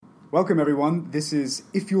Welcome, everyone. This is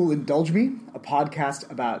If You'll Indulge Me, a podcast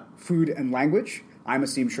about food and language. I'm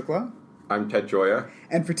Asim Shukla. I'm Ted Joya.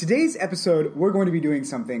 And for today's episode, we're going to be doing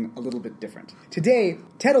something a little bit different. Today,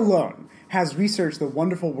 Ted alone has researched the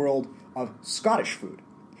wonderful world of Scottish food.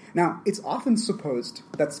 Now, it's often supposed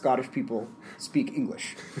that Scottish people speak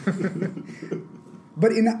English.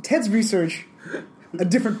 But in Ted's research, a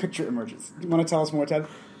different picture emerges. You want to tell us more, Ted?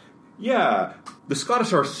 Yeah, the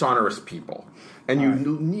Scottish are sonorous people, and you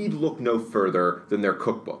need look no further than their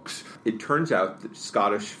cookbooks. It turns out that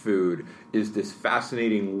Scottish food is this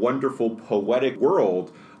fascinating, wonderful, poetic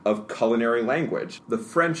world of culinary language. The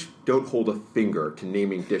French don't hold a finger to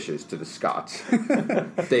naming dishes to the Scots.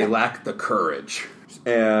 They lack the courage.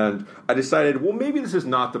 And I decided, well, maybe this is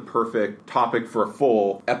not the perfect topic for a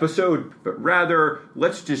full episode, but rather,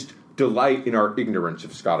 let's just delight in our ignorance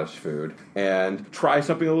of Scottish food and try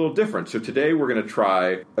something a little different. So today we're going to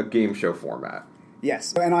try a game show format.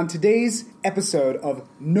 Yes, and on today's episode of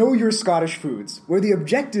Know Your Scottish Foods, where the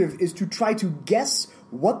objective is to try to guess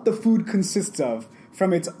what the food consists of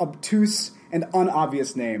from its obtuse and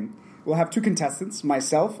unobvious name, we'll have two contestants,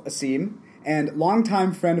 myself, Asim, and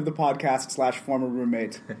longtime friend of the podcast / former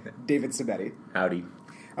roommate, David Sabetti. Howdy.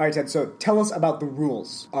 All right, Ted, so tell us about the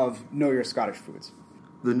rules of Know Your Scottish Foods.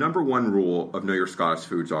 The number one rule of Know Your Scottish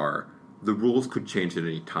Foods are the rules could change at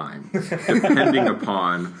any time, depending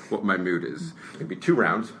upon what my mood is. It'd be 2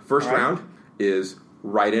 rounds. First round is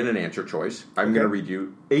write in an answer choice. I'm going to read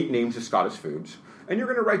you 8 names of Scottish foods, and you're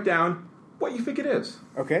going to write down what you think it is.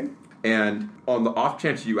 Okay. And on the off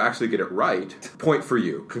chance you actually get it right, point for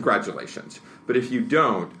you. Congratulations. But if you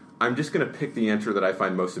don't, I'm just going to pick the answer that I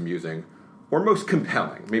find most amusing or most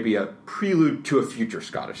compelling, maybe a prelude to a future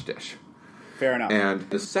Scottish dish. Fair enough. And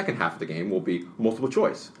the second half of the game will be multiple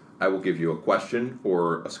choice. I will give you a question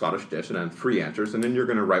or a Scottish dish and then 3 answers, and then you're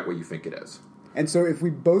going to write what you think it is. And so if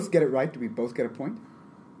we both get it right, do we both get a point?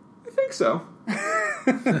 I think so.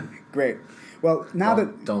 Great. Well, now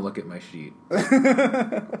Don't look at my sheet.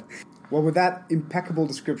 Well, with that impeccable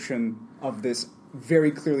description of this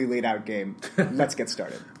very clearly laid out game, let's get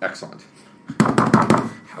started. Excellent.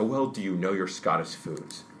 How well do you know your Scottish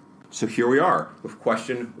foods? So here we are with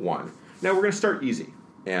question 1. Now we're going to start easy,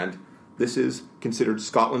 and this is considered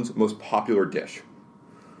Scotland's most popular dish.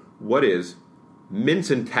 What is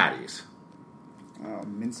mince and tatties?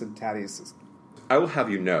 Mince and tatties. I will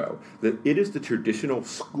have you know that it is the traditional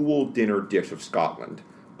school dinner dish of Scotland.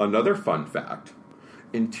 Another fun fact,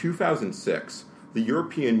 in 2006, the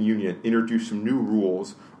European Union introduced some new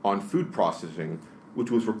rules on food processing,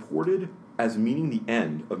 which was reported as meaning the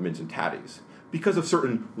end of mince and tatties, because of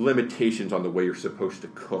certain limitations on the way you're supposed to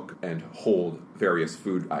cook and hold various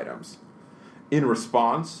food items. In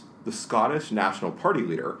response, the Scottish National Party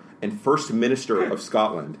leader and First Minister of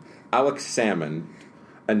Scotland, Alex Salmond,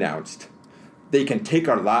 announced, "They can take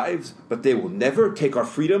our lives, but they will never take our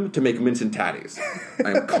freedom to make mince and tatties.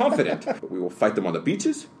 I am confident that we will fight them on the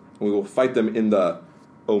beaches, and we will fight them in the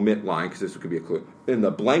omit line, because this could be a clue, in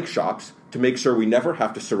the blank shops to make sure we never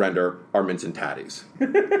have to surrender our mince and tatties."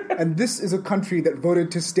 And this is a country that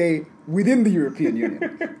voted to stay within the European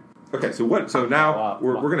Union. Okay, so now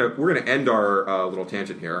we're gonna end our little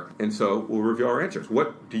tangent here, and so we'll reveal our answers.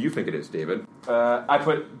 What do you think it is, David? I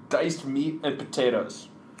put diced meat and potatoes.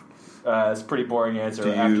 It's a pretty boring answer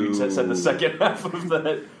after you said the second half of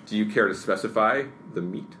that. Do you care to specify the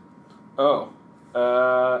meat? Oh.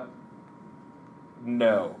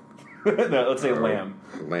 No. No, let's say lamb.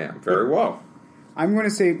 Lamb. Very well. I'm going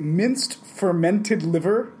to say minced fermented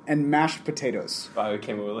liver and mashed potatoes. I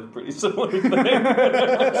came up with a pretty similar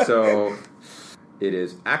thing. So it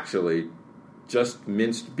is actually just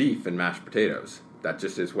minced beef and mashed potatoes. That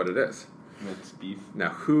just is what it is. Minced beef. Now,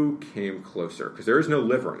 who came closer? Because there is no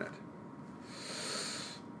liver in it.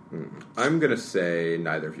 I'm going to say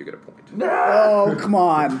neither of you get a point. Oh, come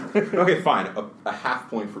on. Okay, fine. A half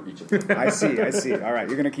point for each of them. I see. All right,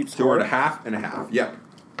 you're going to keep So we're score. at a half and a half. Yep.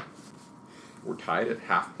 We're tied at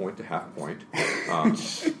half point to half point.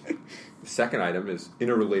 The second item is in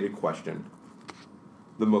a related question.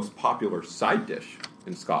 The most popular side dish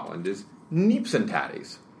in Scotland is neeps and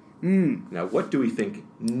tatties. Now, what do we think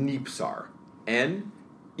neeps are? N-E-E-P-S.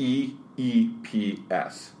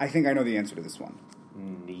 I think I know the answer to this one.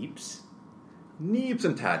 Neeps? Neeps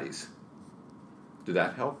and tatties. Did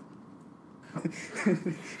that help?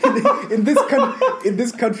 In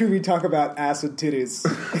this country, we talk about ass and titties.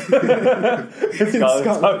 In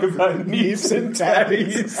Scotland, talk about neeps and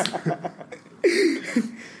tatties.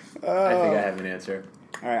 I think I have an answer.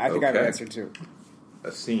 All right, I think I have an Okay. answer too.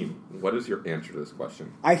 Asim, what is your answer to this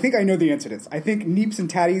question? I think I know the answer to this. I think neeps and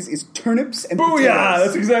tatties is turnips and Booyah! potatoes.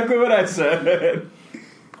 That's exactly what I said.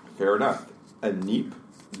 Fair enough. A neep,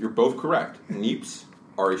 you're both correct. Neeps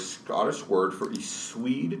are a Scottish word for a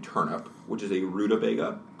Swede turnip, which is a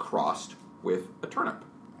rutabaga crossed with a turnip.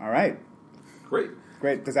 All right. Great.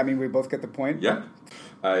 Great. Does that mean we both get the point? Yeah.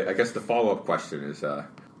 I guess the follow-up question is,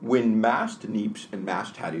 when mashed neeps and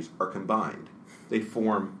mashed tatties are combined, they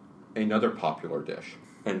form another popular dish.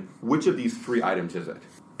 And which of these three items is it?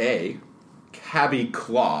 A, cabby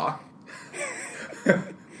claw.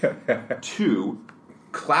 2,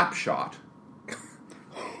 clapshot.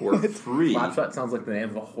 Or 3... Slapshot sounds like the name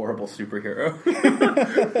of a horrible superhero.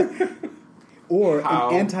 Or How-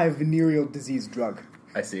 an anti-venereal disease drug.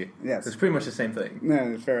 I see. Yes. It's pretty much the same thing.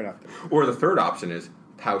 No, fair enough. Or the third option is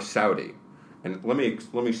Powsowdy. And let me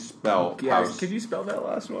spell Yeah, Pows. could you spell that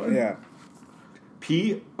last one? Yeah.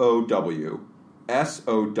 Powsowdie.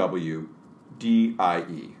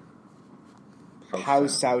 How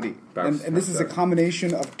Saudi. And this is a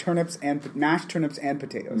combination of turnips and mashed turnips and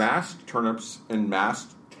potatoes. Mashed turnips and mashed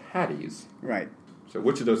tatties. Right. So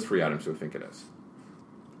which of those three items do we think it is?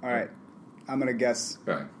 All right. I'm going to guess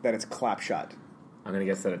Okay. that it's clapshot. I'm going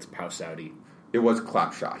to guess that it's Powsowdy. It was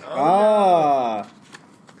clapshot. Ah.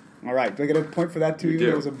 All right. Do I get a point for that too? You Even do.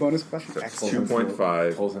 though it was a bonus question? So Excellent.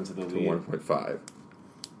 2.5 Pulls into the to lead. 1.5.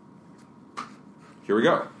 Here we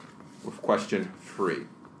go with question 3.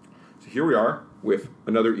 So here we are with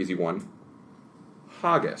another easy one.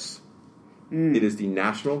 Haggis. It is the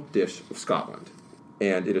national dish of Scotland,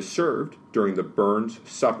 and it is served during the Burns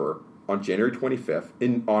Supper on January 25th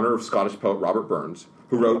in honor of Scottish poet Robert Burns,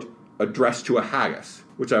 who wrote Address to a Haggis,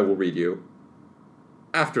 which I will read you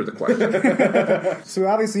after the question. So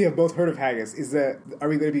obviously you have both heard of haggis. Are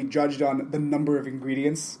we going to be judged on the number of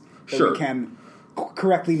ingredients that Sure. we can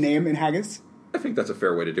correctly name in haggis? I think that's a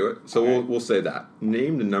fair way to do it. So we'll say that.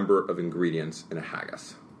 Name the number of ingredients in a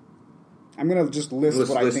haggis. I'm going to just list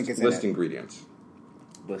what I think is in list it. ingredients.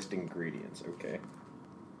 List ingredients, okay.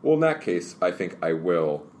 Well, in that case, I think I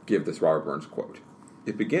will give this Robert Burns quote.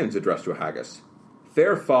 It begins addressed to a haggis.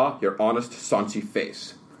 Fair fa your honest saunchy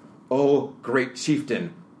face, O great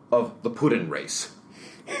chieftain of the puddin' race.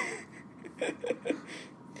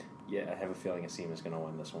 Yeah, I have a feeling Asim is going to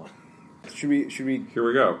win this one. Should we Here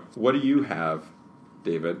we go. What do you have,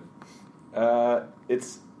 David?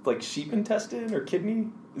 It's like sheep intestine or kidney.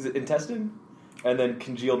 Is it intestine? And then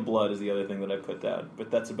congealed blood is the other thing that I put down. But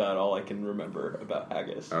that's about all I can remember about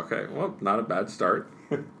haggis. Okay, well, not a bad start.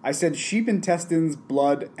 I said sheep intestines,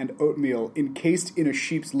 blood, and oatmeal encased in a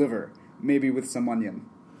sheep's liver, maybe with some onion.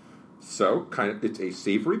 So, it's a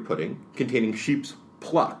savory pudding containing sheep's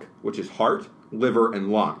pluck, which is heart, liver,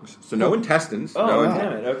 and lungs. So no intestines. Oh, no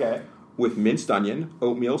damn it. Okay. with minced onion,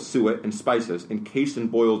 oatmeal, suet, and spices, encased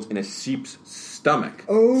and boiled in a sheep's stomach.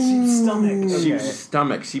 Oh, Sheep's stomach.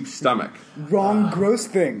 Okay. Sheep's stomach. wrong gross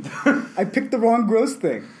thing. I picked the wrong gross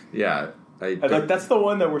thing. Yeah. That's the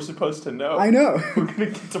one that we're supposed to know. I know. We're going to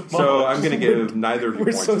get to So I'm going to give neither of you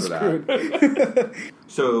We're points so for that. screwed.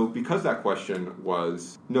 So because that question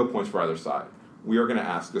was no points for either side, we are going to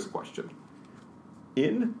ask this question.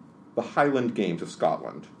 In the Highland Games of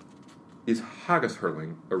Scotland, is haggis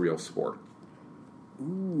hurling a real sport?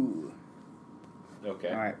 Ooh. Okay.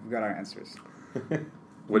 All right, we've got our answers.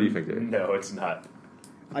 What do you think, Dave? No, it's not.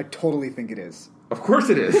 I totally think it is. Of course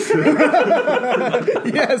it is.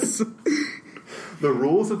 Yes. The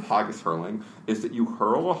rules of haggis hurling is that you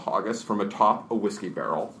hurl a haggis from atop a whiskey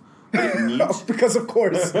barrel, but it needs Because of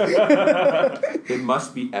course. it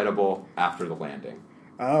must be edible after the landing.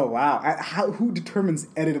 Oh wow! Who determines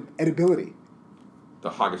edibility?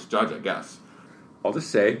 The haggis judge, I guess. I'll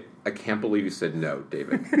just say, I can't believe you said no,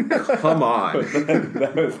 David. Come on. No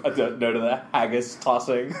to the haggis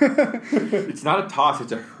tossing. It's not a toss,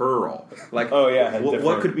 it's a hurl. Like, Oh, yeah, What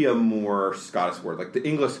different. could be a more Scottish word? Like the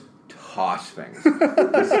English toss things.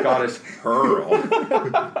 The Scottish hurl.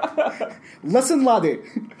 Listen, laddie.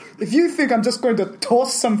 If you think I'm just going to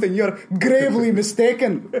toss something, you're gravely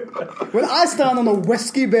mistaken. When I stand on a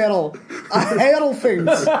whiskey barrel, I hurl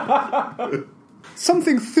things.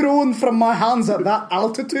 Something thrown from my hands at that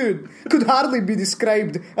altitude could hardly be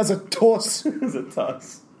described as a toss. It's a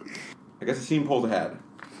toss. I guess the scene pulled ahead.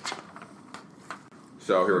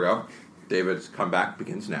 So here we go. David's comeback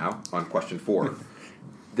begins now on question 4.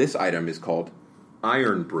 This item is called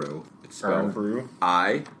Iron Brew. It's spelled Iron Brew?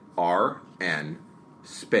 I-R-N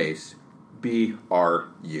space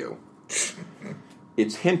B-R-U.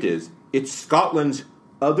 Its hint is, it's Scotland's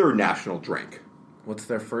other national drink. What's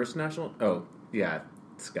their first national? Oh, yeah,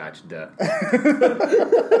 Scotch, duh.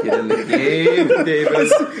 Get in the game, David.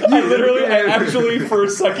 I actually for a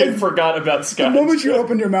second forgot about Scotch. The moment you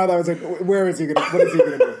opened your mouth, I was like, "Where is he going? What is he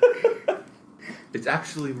going to do?" It's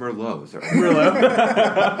actually Merlot. Is that right?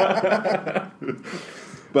 Merlot.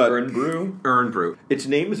 But Urn brew. Urn brew. Its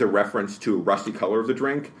name is a reference to a rusty color of the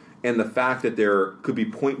drink and the fact that there could be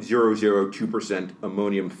 0.002%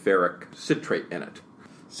 ammonium ferric citrate in it.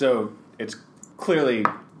 So it's clearly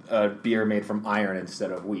a beer made from iron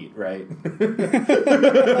instead of wheat, right?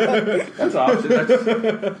 That's option.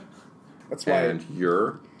 That's why. And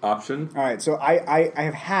your option? All right, so I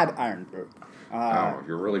have had Iron Brew.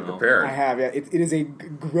 You're really prepared. I have, yeah. It is a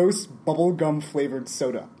gross bubblegum flavored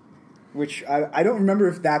soda, which I don't remember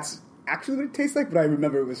if that's actually what it tastes like, but I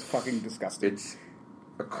remember it was fucking disgusting. It's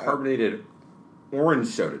a carbonated orange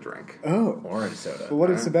soda drink. Oh. Orange soda. But what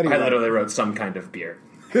did Sabetti I write? literally wrote some kind of beer.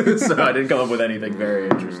 So I didn't come up with anything very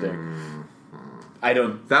interesting. I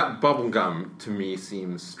don't... That bubblegum, to me,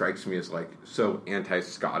 strikes me as, like, so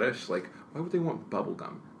anti-Scottish. Like, why would they want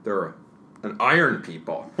bubblegum? They're an iron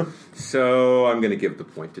people. So I'm going to give the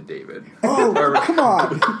point to David. Oh, come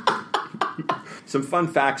on! Some fun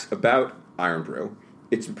facts about Iron Brew.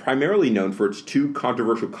 It's primarily known for its two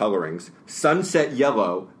controversial colorings, Sunset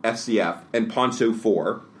Yellow, SCF, and Ponceau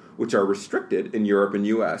 4, which are restricted in Europe and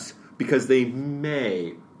US because they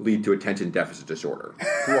may lead to attention deficit disorder.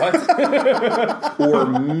 What? Or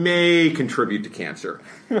may contribute to cancer.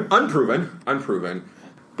 Unproven.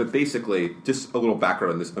 But basically, just a little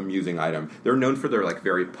background on this amusing item. They're known for their, like,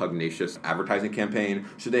 very pugnacious advertising campaign.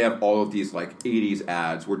 So they have all of these, like, 80s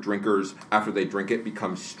ads where drinkers, after they drink it,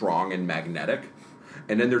 become strong and magnetic.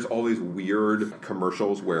 And then there's all these weird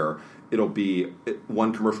commercials where it'll be,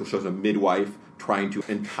 one commercial shows a midwife trying to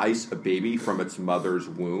entice a baby from its mother's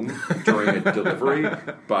womb during a delivery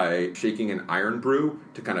by shaking an Iron Brew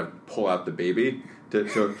to kind of pull out the baby. And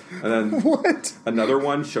then What? Another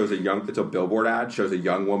one shows it's a billboard ad, shows a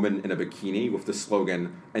young woman in a bikini with the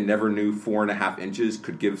slogan, "I never knew 4.5 inches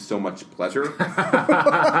could give so much pleasure."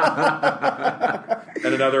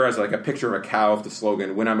 And another has like a picture of a cow with the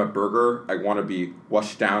slogan, "When I'm a burger, I want to be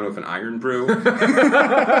washed down with an Iron Brew."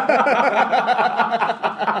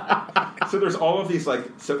 So there's all of these, like,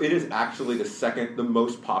 so it is actually the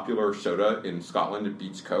most popular soda in Scotland. It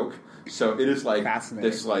beats Coke. So it is like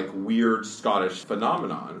this like weird Scottish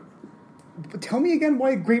phenomenon. But tell me again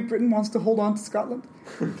why Great Britain wants to hold on to Scotland?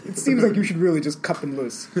 It seems like you should really just cut them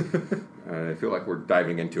loose. I feel like we're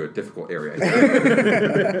diving into a difficult area.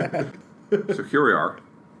 So here we are.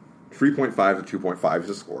 3.5 to 2.5 is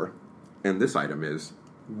the score. And this item is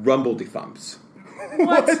Rumbledy Thumps.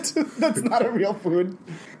 What? That's not a real food.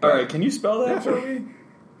 All right, can you spell that for me?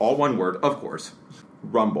 All one word, of course.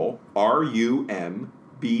 Rumble. RUMBLEDETHUMPS.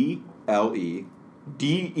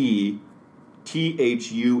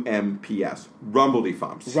 Rumbledy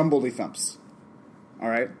Thumps. Rumbledy Thumps. All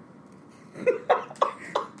right.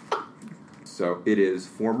 So it is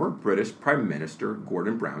former British Prime Minister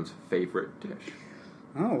Gordon Brown's favorite dish.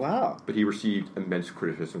 Oh, wow. But he received immense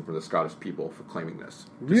criticism from the Scottish people for claiming this.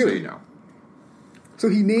 Just Really? so you know. So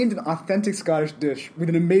he named an authentic Scottish dish with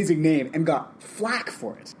an amazing name and got flack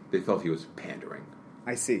for it. They felt he was pandering.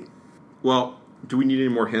 I see. Well, do we need any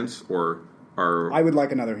more hints, or are... I would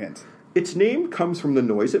like another hint. Its name comes from the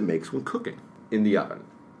noise it makes when cooking in the oven.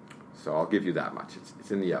 So I'll give you that much. It's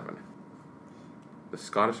in the oven. The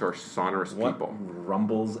Scottish are sonorous What people.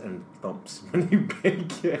 rumbles and thumps when you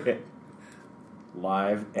bake it?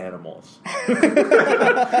 Live animals.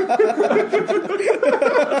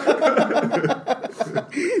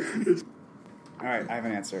 All right, I have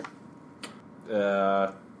an answer.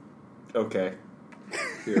 Okay.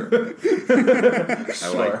 Here.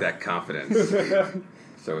 I like that confidence.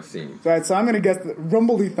 So it seems. All right, so I'm going to guess that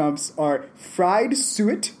Rumbledy Thumps are fried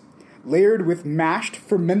suet layered with mashed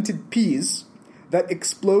fermented peas that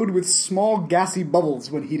explode with small gassy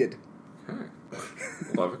bubbles when heated. Okay.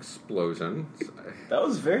 Love explosions. That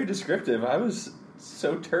was very descriptive. I was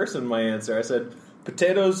so terse in my answer. I said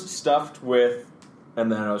potatoes stuffed with,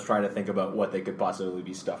 and then I was trying to think about what they could possibly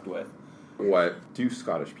be stuffed with. What do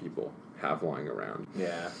Scottish people have lying around?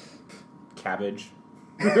 Yeah. Cabbage.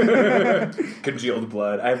 Congealed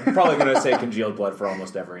blood. I'm probably going to say congealed blood for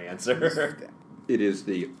almost every answer. It is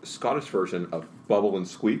the Scottish version of Bubble and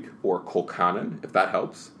Squeak, or Colcannon, if that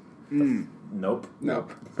helps. Nope.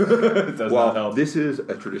 Nope. It does not help. This is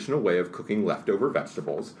a traditional way of cooking leftover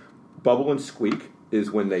vegetables. Bubble and Squeak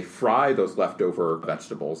is when they fry those leftover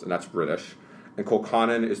vegetables, and that's British. And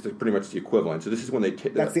Colcannon is pretty much the equivalent. So this is when they...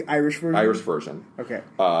 That's the Irish version? Irish version. Okay.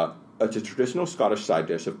 It's a traditional Scottish side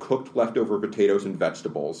dish of cooked leftover potatoes and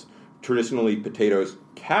vegetables, traditionally potatoes,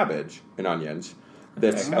 cabbage, and onions,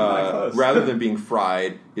 that's, rather than being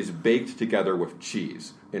fried, is baked together with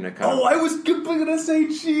cheese. In a kind of... I was going to say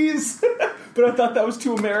cheese, but I thought that was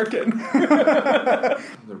too American.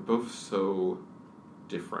 They're both so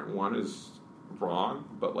different. One is wrong,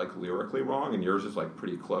 but like lyrically wrong, and yours is like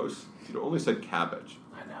pretty close. You only said cabbage.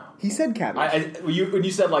 I know. He said cabbage. When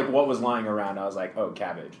you said like what was lying around, I was like, oh,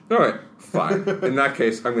 cabbage. All right, fine. In that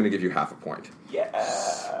case, I'm going to give you half a point. Yeah.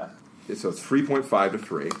 So it's 3.5 to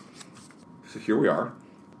 3. So here we are.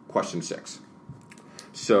 Question 6.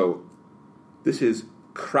 So this is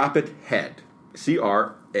Crappit Head.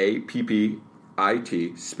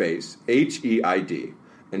 Crappit space HEID.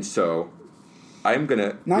 And so I'm going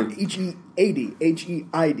to... Not H-E-A-D,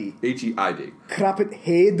 H-E-I-D. HEID. Crappit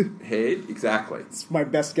Head. Head, exactly. It's my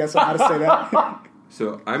best guess on how to say that.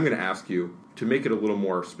 So I'm going to ask you, to make it a little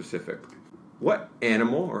more specific, what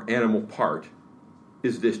animal or animal part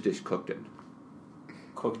is this dish cooked in?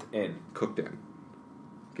 Cooked in. Cooked in.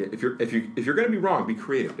 Okay, if you're going to be wrong, be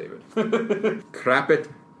creative, David. Crappit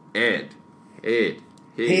Head. Head.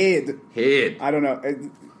 Head. Head. I don't know.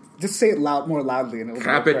 Just say it more loudly and it will be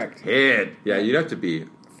Crappit correct. Head. Yeah, you'd have to be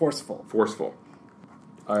Forceful. forceful.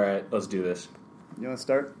 All right, let's do this. You want to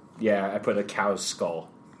start? Yeah, I put a cow's skull.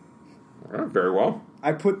 All right, very well.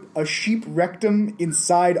 I put a sheep rectum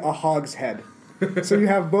inside a hog's head. So you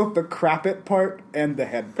have both the crappit part and the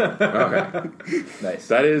head part. Okay. Nice.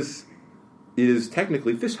 It is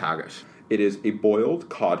technically fish haggis. It is a boiled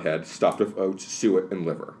cod head stuffed with oats, suet, and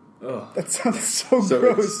liver. That sounds so So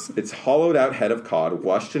gross. it's hollowed out head of cod,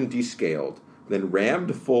 washed and descaled, then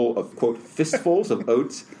rammed full of, quote, fistfuls of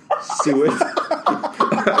oats, suet,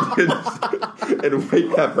 and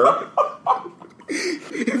white pepper.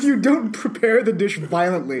 If you don't prepare the dish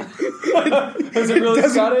violently, Is it really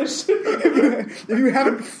Scottish? if you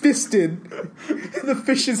haven't fisted the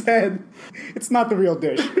fish's head, it's not the real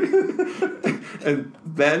dish. And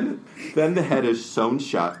then the head is sewn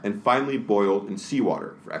shut and finally boiled in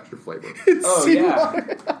seawater for extra flavor. Oh,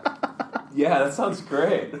 Seawater. Yeah, that sounds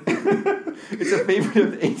great. It's a favorite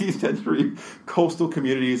of the 18th century coastal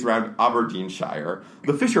communities around Aberdeenshire.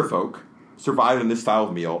 The fisher folk survived in this style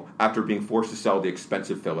of meal after being forced to sell the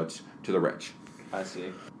expensive fillets to the rich. I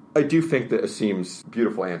see. I do think that Asim's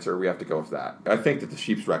beautiful answer, we have to go with that. I think that the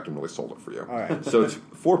sheep's rectum really sold it for you. All right. So it's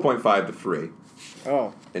 4.5 to 3.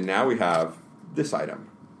 Oh. And now we have this item.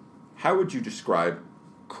 How would you describe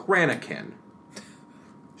Cranachan?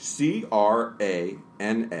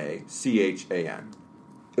 Cranachan.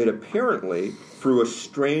 It apparently, through a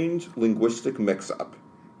strange linguistic mix-up,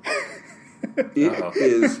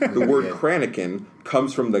 the word Cranachan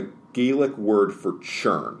comes from the Gaelic word for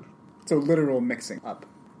churn. It's a literal mixing up.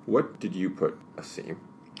 What did you put, Asim?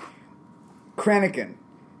 Cranachan.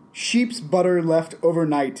 Sheep's butter left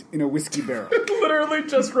overnight in a whiskey barrel. Literally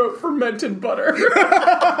just wrote fermented butter.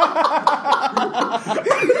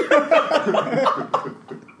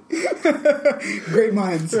 Great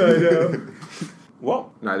minds. I know.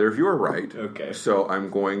 Well, neither of you are right. Okay. So I'm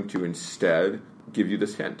going to instead give you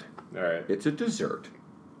this hint. All right. It's a dessert.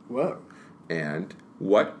 Whoa. And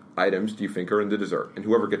what items do you think are in the dessert? And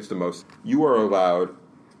whoever gets the most, you are allowed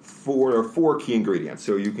four key ingredients.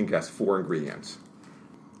 So you can guess 4 ingredients.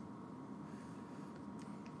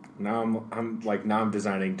 Now I'm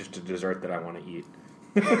designing just a dessert that I want to eat.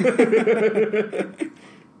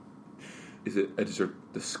 Is it a dessert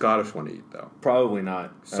the Scottish want to eat, though? Probably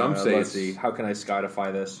not. Some say let's it's- see. How can I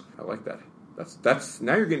Scottify this? I like that. That's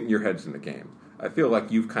now you're getting your heads in the game. I feel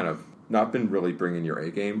like you've kind of not been really bringing your A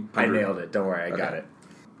game. I nailed it. Don't worry, I got Okay. it.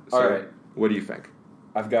 So, All right. What do you think?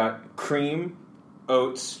 I've got cream,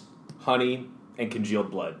 oats, honey, and congealed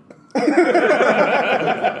blood.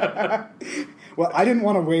 Well, I didn't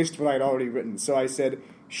want to waste what I'd already written, so I said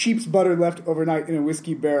sheep's butter left overnight in a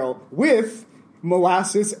whiskey barrel with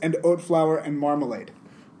molasses and oat flour and marmalade.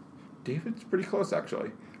 David's pretty close,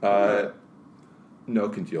 actually. No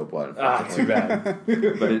congealed blood, Too bad.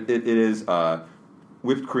 but it is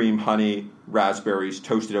whipped cream, honey, raspberries,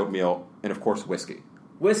 toasted oatmeal, and of course whiskey.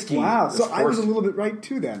 Whiskey. Wow, so Of I was a course. little bit right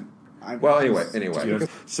too then. Well, anyway. Good.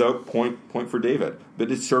 So point for David.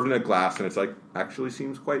 But it's served in a glass, and it's like actually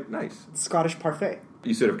seems quite nice. Scottish parfait.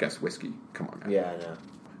 You should have guessed whiskey. Come on, man. Yeah, I know.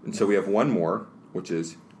 And so we have one more, which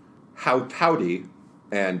is how towdy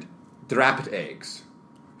and drapped eggs.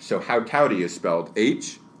 So how towdy is spelled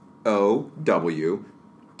HOWTOWDIE.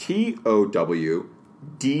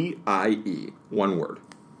 One word.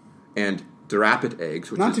 And drapped eggs,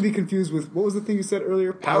 which Not is to be confused with, what was the thing you said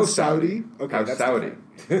earlier? How Saudi. Okay, How that's Saudi.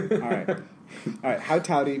 different. All right. All right, how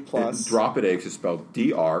towdy And plus... drop it eggs is spelled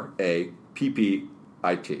DRAPPIT.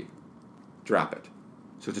 Drop it.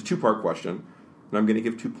 So it's a 2-part question, and I'm going to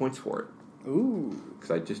give 2 points for it. Ooh.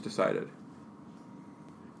 Because I just decided.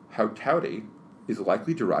 How towdy is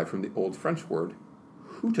likely derived from the Old French word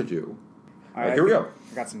houtadou. All right, here we go.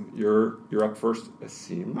 I got some. You're up first,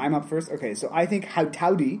 Asim. I'm up first. Okay, so I think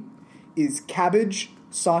hautauti is cabbage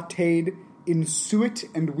sautéed in suet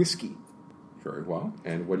and whiskey. Very well.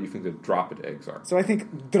 And what do you think the drop-it eggs are? So I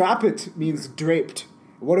think drapet means draped.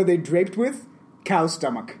 What are they draped with? Cow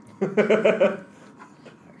stomach. I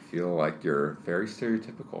feel like you're very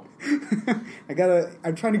stereotypical.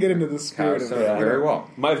 I'm trying to get into the spirit of it. Very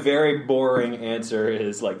well. My very boring answer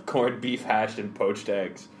is like corned beef hashed and poached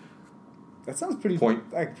eggs. That sounds pretty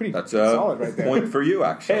That's solid right there. point for you,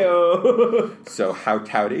 actually. Heyo. So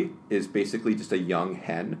hautauti is basically just a young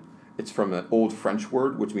hen. It's from an old French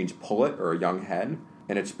word, which means pullet, or a young hen.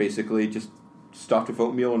 And it's basically just stuffed with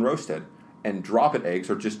oatmeal and roasted. And drop-it eggs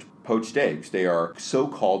are just poached eggs. They are so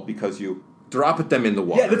called because you drop it them in the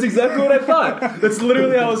water. Yeah, that's exactly what I thought. That's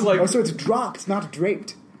literally how I was like. Oh, so it's dropped, not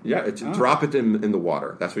draped. Yeah, it's drop it in the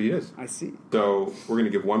water. That's what it is. I see. So we're going to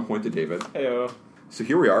give 1 point to David. Heyo. So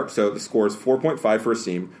here we are. So the score is 4.5 for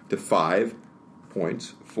Asim to 5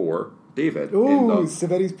 points for David. Ooh, in the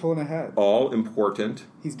Saveti's pulling ahead. all-important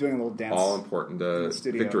He's doing a little dance.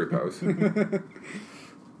 Studio. victory pose.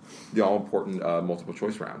 The all-important multiple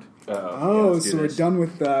choice round. Oh, let's do so this.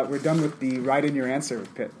 we're done with the write in your answer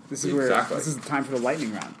pit. This is Exactly. this is the time for the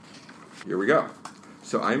lightning round. Here we go.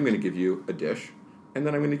 So I'm going to give you a dish, and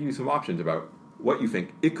then I'm going to give you some options about what you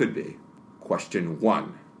think it could be. Question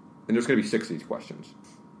 1. And there's going to be 6 of these questions.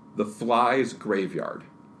 The Flies Graveyard.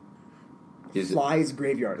 Flies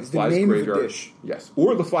Graveyard is the Flies name Graveyard? of the dish. Yes.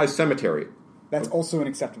 Or the Flies Cemetery. That's also an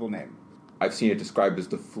acceptable name. I've seen it described as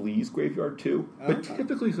the Fleas Graveyard too, but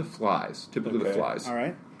typically it's the Flies. Typically the Okay. Flies. All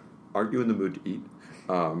right. Aren't you in the mood to eat?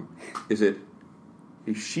 Is it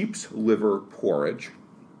a sheep's liver porridge,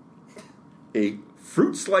 a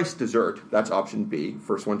fruit slice dessert, that's option B,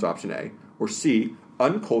 first one's option A, or C,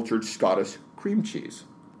 uncultured Scottish cream cheese?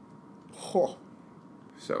 Oh,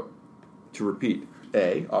 So, to repeat,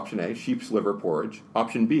 A, option A, sheep's liver porridge,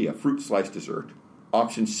 option B, a fruit slice dessert,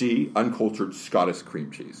 option C, uncultured Scottish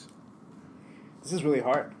cream cheese. this is really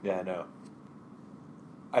hard. Yeah, I know.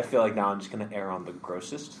 I feel like now I'm just going to err on the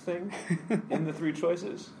grossest thing in the 3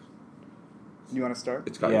 choices. You want to start?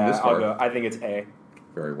 It's gotten Yeah, this far. I'll go. I think it's A.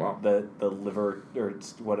 Very well. The liver, or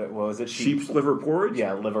it's, what was it? Sheep's liver porridge?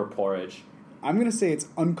 Yeah, liver porridge. I'm going to say it's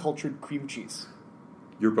uncultured cream cheese.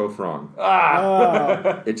 You're both wrong.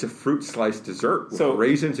 Oh, It's a fruit slice dessert with So-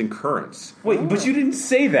 raisins and currants. Wait, but you didn't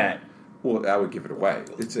say that. Well, that would give it away.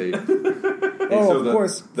 It's a... of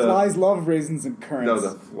course. Flies love raisins and currants. No,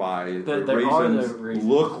 the fly... The there are the raisins raisins.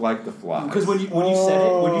 look like the flies. Because when you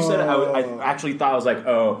said it, I actually thought I was like,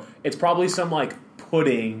 oh, it's probably some like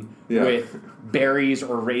pudding Yeah. with berries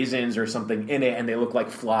or raisins or something in it, and they look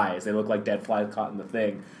like flies. They look like dead flies caught in the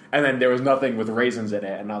thing. And then there was nothing with raisins in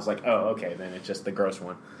it, and I was like, oh, okay, then it's just the gross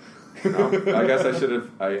one. No, I guess I should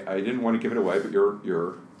have... I didn't want to give it away, but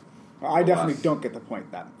you're... I definitely Alas. don't get the point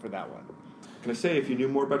for that one. Can I say, if you knew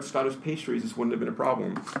more about Scottish pastries, this wouldn't have been a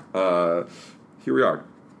problem. Here we are.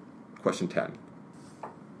 Question 10.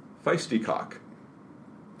 Feisty cock.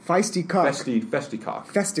 Feisty cock. Festicock.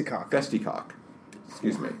 Festicock. Festicock.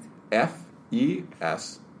 Excuse me. F-E-S-T-Y,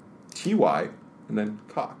 and then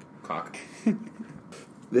cock. Cock.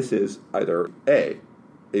 This is either A,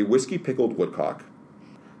 whiskey pickled woodcock,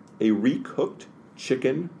 a recooked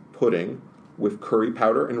chicken pudding with curry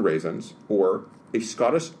powder and raisins, or a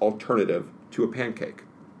Scottish alternative to a pancake.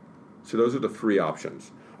 So those are the 3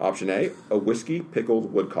 options. Option A, a whiskey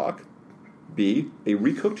pickled woodcock. B, a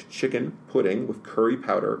recooked chicken pudding with curry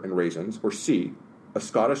powder and raisins. Or C, a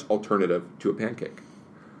Scottish alternative to a pancake.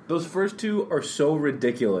 Those first 2 are so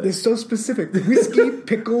ridiculous. They're so specific. Whiskey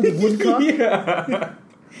pickled woodcock. Yeah.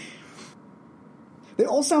 They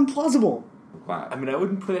all sound plausible. Glad. I mean, I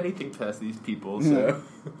wouldn't put anything past these people, so...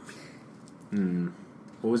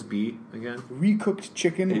 What was B again? Recooked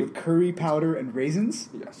chicken with curry powder and raisins.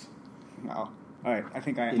 Yes. Oh, all right. I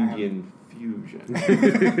think I have. Indian fusion.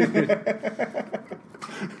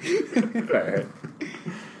 Alright.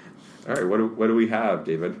 All right, what do we have,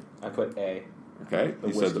 David? I put A. Okay, The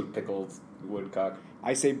you said whiskey pickled woodcock.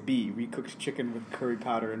 I say B. Recooked chicken with curry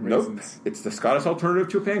powder and nope. raisins. It's the Scottish alternative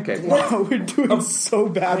to a pancake. Wow, we're doing so I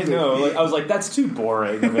badly. know. Like, I was like, that's too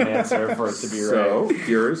boring of an answer for it to be So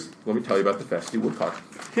right. let me tell you about the Festy Woodcock.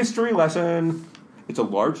 History lesson. It's a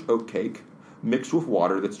large oat cake mixed with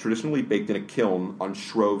water that's traditionally baked in a kiln on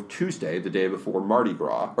Shrove Tuesday, the day before Mardi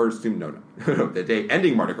Gras, or the day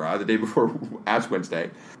ending Mardi Gras, the day before Ash Wednesday,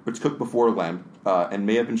 which cooked before Lent and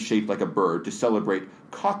may have been shaped like a bird to celebrate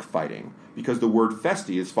cockfighting, because the word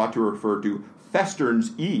Festy is thought to refer to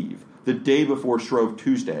Festern's Eve, the day before Shrove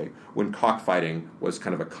Tuesday, when cockfighting was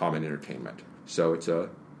kind of a common entertainment. So it's a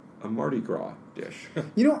a Mardi Gras dish.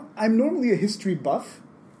 You know, I'm normally a history buff,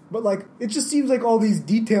 but, like, it just seems like all these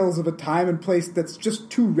details of a time and place that's just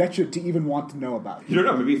too wretched to even want to know about. You don't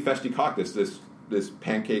know, maybe Festi-Cock, this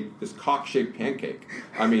pancake, this cock-shaped pancake.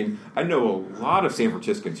 I mean, I know a lot of San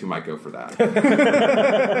Franciscans who might go for that.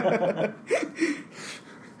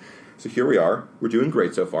 So here we are. We're doing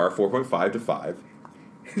great so far, 4.5 to 5.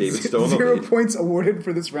 David's still in the 0 lead. points awarded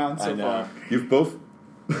for this round so I know. far. You've both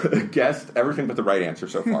guessed everything but the right answer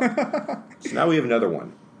so far. So now we have another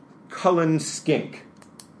one. Cullen skink.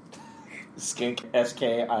 Skink,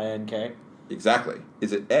 S-K-I-N-K. Exactly.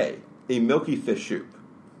 Is it A, a milky fish soup,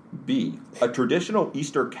 B, a traditional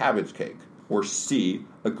Easter cabbage cake, or C,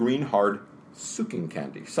 a green hard sucking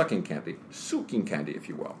candy, if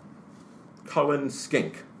you will? Cullen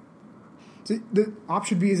skink. So the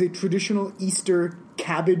option B is a traditional Easter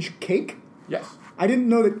cabbage cake? Yes. I didn't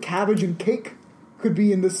know that cabbage and cake could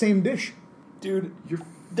be in the same dish. Dude,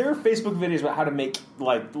 there are Facebook videos about how to make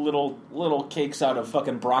like little cakes out of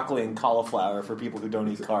fucking broccoli and cauliflower for people who don't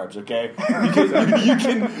eat carbs. Okay, you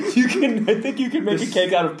can. I think you can make a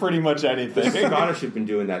cake out of pretty much anything. The Scottish have been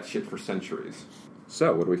doing that shit for centuries.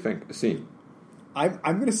 So, what do we think? Asim? I'm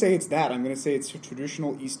going to say it's that. I'm going to say it's a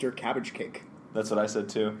traditional Easter cabbage cake. That's what I said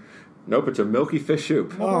too. Nope, it's a milky fish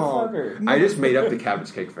soup. Motherfucker. I just made up the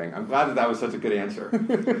cabbage cake thing. I'm glad that was such a good answer.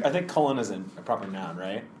 I think Cullen is a proper noun,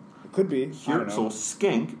 right? It could be. I don't know. So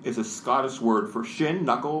skink is a Scottish word for shin,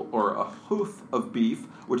 knuckle, or a hoof of beef,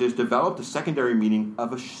 which has developed a secondary meaning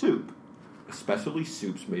of a soup, especially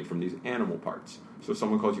soups made from these animal parts. So if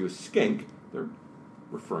someone calls you a skink, they're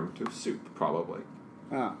referring to a soup, probably.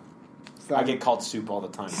 Ah. So I get called soup all the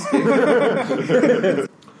time.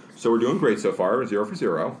 So we're doing great so far, 0 for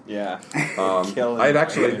 0. Yeah. I've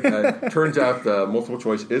actually, turns out the multiple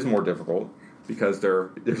choice is more difficult because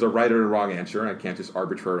there's a right or a wrong answer, and I can't just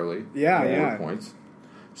arbitrarily award points.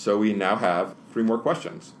 So we now have 3 more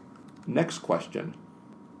questions. Next question.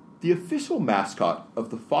 The official mascot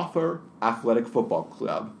of the Forfar Athletic Football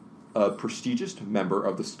Club, a prestigious member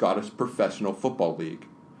of the Scottish Professional Football League,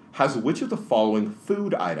 has which of the following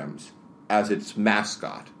food items as its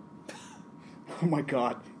mascot? Oh my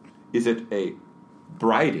god. Is it a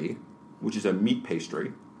bridie, which is a meat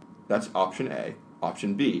pastry? That's option A.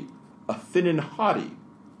 Option B, a finnan haddie,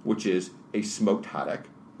 which is a smoked haddock.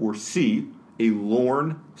 Or C, a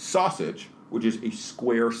lorn sausage, which is a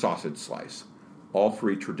square sausage slice. All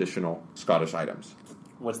 3 traditional Scottish items.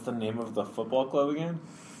 What's the name of the football club again?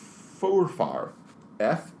 Forfar.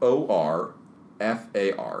 Forfar.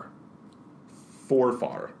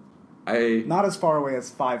 Forfar. Not as far away as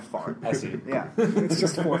 5 far. I see. Yeah, it's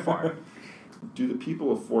just 4 far. Do the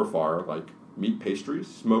people of Forfar like meat pastries,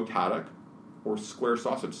 smoked haddock, or square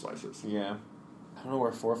sausage slices? Yeah. I don't know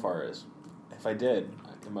where Forfar is. If I did,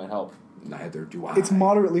 it might help. Neither do I. It's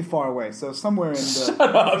moderately far away, so somewhere in the... Stupid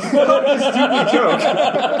joke.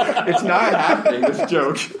 It's not happening, this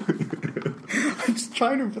joke. I'm just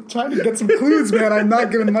trying to get some clues, man. I'm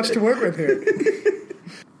not given much to work with here.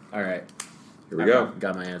 All right. Here we go.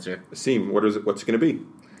 Got my answer. Asim, what's it going to be?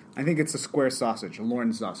 I think it's a square sausage, a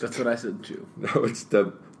Lorne sausage. That's what I said too. No, it's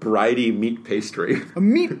the bridie meat pastry. A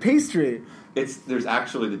meat pastry. There's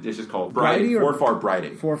actually, the dish is called Bridie or- Forfar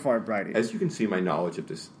bridie. Forfar bridie. As you can see, my knowledge of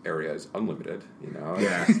this area is unlimited. You know,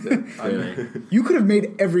 Yeah. Really. You could have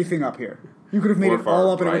made everything up here. You could have made it Forfar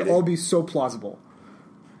all up, and it would bridie. all be so plausible.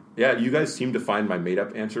 Yeah, you guys seem to find my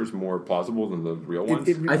made-up answers more plausible than the real ones.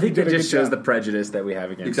 I think you it did a just good shows job. the prejudice that we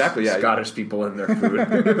have against Exactly, yeah. Scottish people and their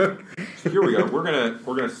food. So here we go. We're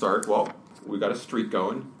gonna start. Well, we got a streak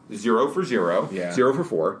going. 0 for 0. Yeah. 0 for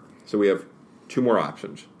 4. So we have 2 more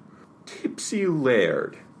options. Tipsy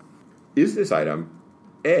Laird. Is this item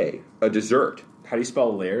A, a dessert? How do you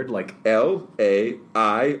spell laird? Like, Laird.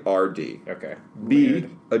 okay. B, Laird.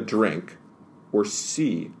 a drink. Or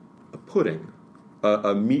C, a pudding.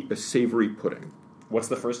 A savory pudding. What's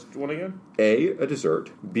the first one again? A, a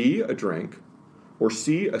dessert. B, a drink. Or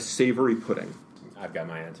C, a savory pudding. I've got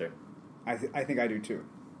my answer. I think I do too.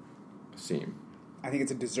 Seem. I think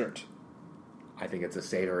it's a dessert. I think it's a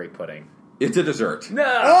savory pudding. It's a dessert. No!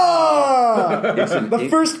 Oh! It's an The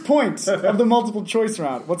first point of the multiple choice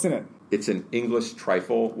round. What's in it? It's an English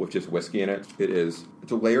trifle, which is whiskey in it. It's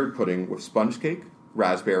a layered pudding with sponge cake,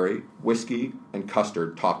 raspberry, whiskey, and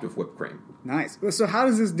custard topped with whipped cream. Nice. So how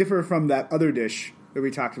does this differ from that other dish that we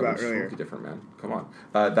talked about It's earlier? totally different, man. Come on.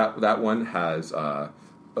 That one has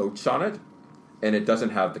oats on it, and it doesn't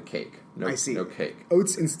have the cake. No, I see. No cake.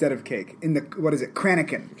 Oats instead of cake. In the, what is it,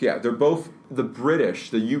 Cranachan. Yeah, they're both, the British,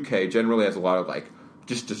 the UK generally has a lot of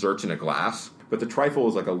just desserts in a glass. But the trifle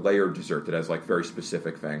is like a layered dessert that has like very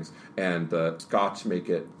specific things, and the Scots make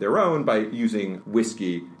it their own by using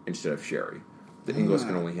whiskey instead of sherry. The English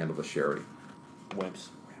can only handle the sherry. Wimps.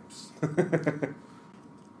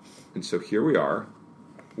 And so here we are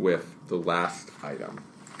with the last item,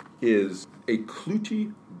 is a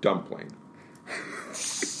clouty dumpling.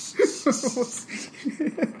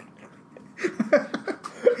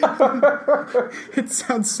 It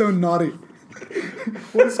sounds so naughty.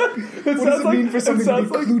 What does it mean for something to be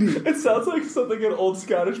clouty? It sounds like something an old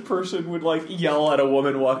Scottish person would like yell at a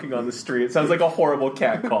woman walking on the street. It sounds like a horrible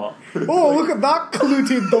cat call. Oh, look at that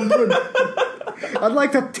clouty dumpling. I'd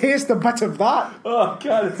like to taste a bit of that. Oh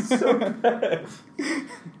god, it's so bad.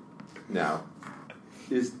 Now,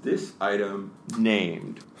 is this item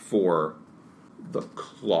named for the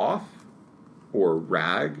cloth or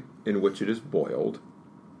rag in which it is boiled?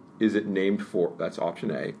 Is it named for, that's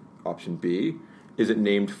option A. Option B, is it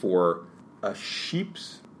named for a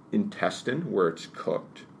sheep's intestine where it's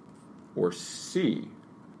cooked? Or C,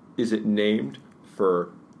 is it named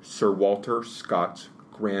for Sir Walter Scott's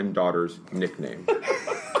granddaughter's nickname?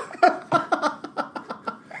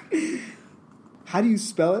 How do you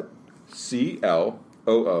spell it?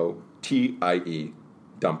 Clootie,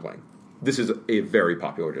 dumpling. This is a very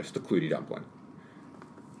popular dish, the clouty dumpling.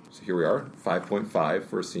 So here we are, 5.5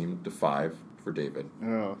 for Asim to 5 for David.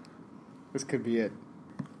 Oh, this could be it.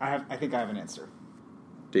 I think I have an answer.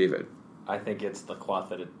 David, I think it's the cloth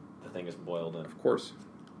that the thing is boiled in. of course,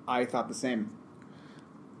 I thought the same.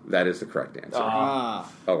 that is the correct answer. Ah.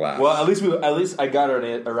 Alas. Well, at least I got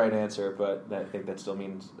a right answer, but I think that still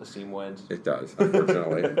means Asim wins. It does,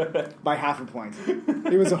 unfortunately. By half a point.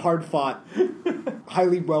 It was a hard-fought,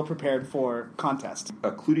 highly well-prepared for contest.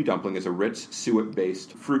 A clouty dumpling is a rich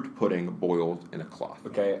suet-based fruit pudding boiled in a cloth.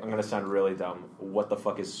 Okay, I'm gonna sound really dumb. What the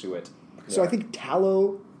fuck is suet? So I think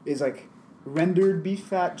tallow is like rendered beef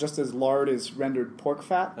fat, just as lard is rendered pork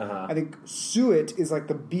fat. Uh-huh. I think suet is like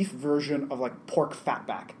the beef version of like pork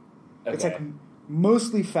fatback. It's like Okay.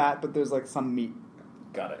 mostly fat, but there's like some meat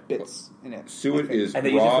Got it. bits in it. Suet I think. is And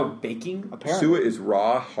they use it for raw. baking? Apparently. Suet is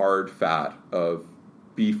raw, hard fat of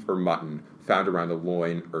beef or mutton found around the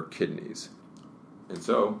loin or kidneys. And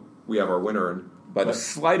so we have our winner, and by the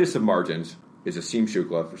slightest of margins is Asim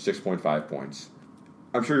Shukla for 6.5 points.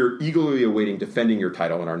 I'm sure you're eagerly awaiting defending your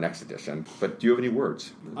title in our next edition, but do you have any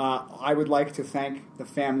words? I would like to thank the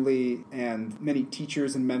family and many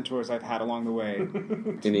teachers and mentors I've had along the way.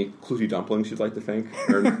 Any clouty dumplings you'd like to thank?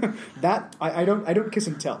 Or- That I don't kiss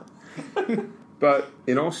and tell. But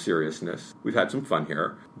in all seriousness, we've had some fun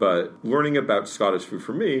here. But learning about Scottish food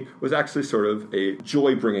for me was actually sort of a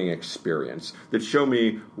joy-bringing experience that showed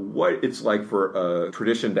me what it's like for a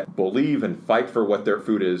tradition to believe and fight for what their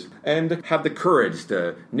food is and have the courage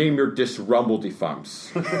to name your dish Rumble Defumps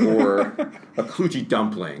or a clouty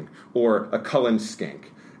dumpling or a Cullen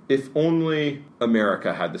skink. If only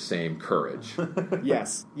America had the same courage.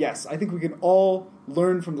 Yes. I think we can all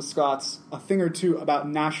learn from the Scots a thing or two about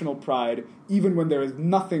national pride, even when there is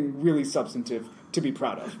nothing really substantive to be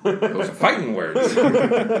proud of. Those are fighting words.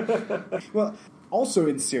 Well, also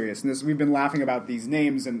in seriousness, we've been laughing about these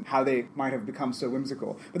names and how they might have become so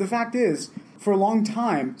whimsical. But the fact is, for a long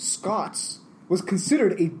time, Scots was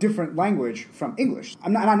considered a different language from English.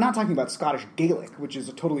 I'm not talking about Scottish Gaelic, which is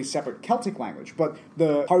a totally separate Celtic language, but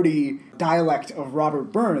the hearty dialect of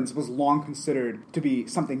Robert Burns was long considered to be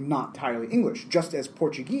something not entirely English, just as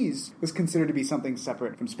Portuguese was considered to be something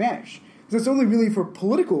separate from Spanish. So it's only really for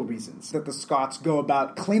political reasons that the Scots go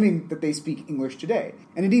about claiming that they speak English today.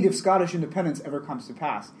 And indeed, if Scottish independence ever comes to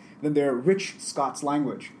pass, then their rich Scots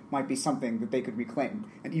language might be something that they could reclaim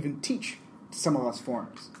and even teach to some of us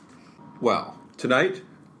foreigners. Well, tonight,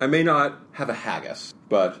 I may not have a haggis,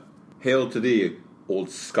 but hail to thee,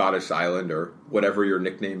 old Scottish island, or whatever your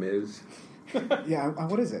nickname is. Yeah,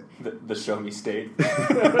 what is it? The show me state.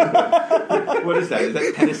 What is that? Is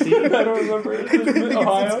that Tennessee? I don't remember. I think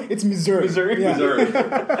Ohio? it's Missouri. Missouri? Yeah. Missouri.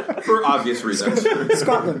 For obvious reasons.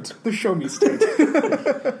 Scotland, the show me state.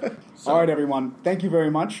 All right, everyone. Thank you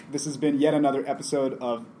very much. This has been yet another episode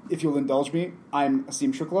of If You'll Indulge Me. I'm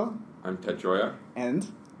Asim Shukla, I'm Ted Joya. and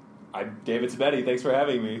I'm David Smetty. Thanks for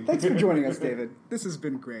having me. thanks for joining us, David. This has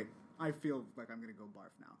been great. I feel like I'm going to go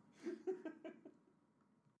barf now.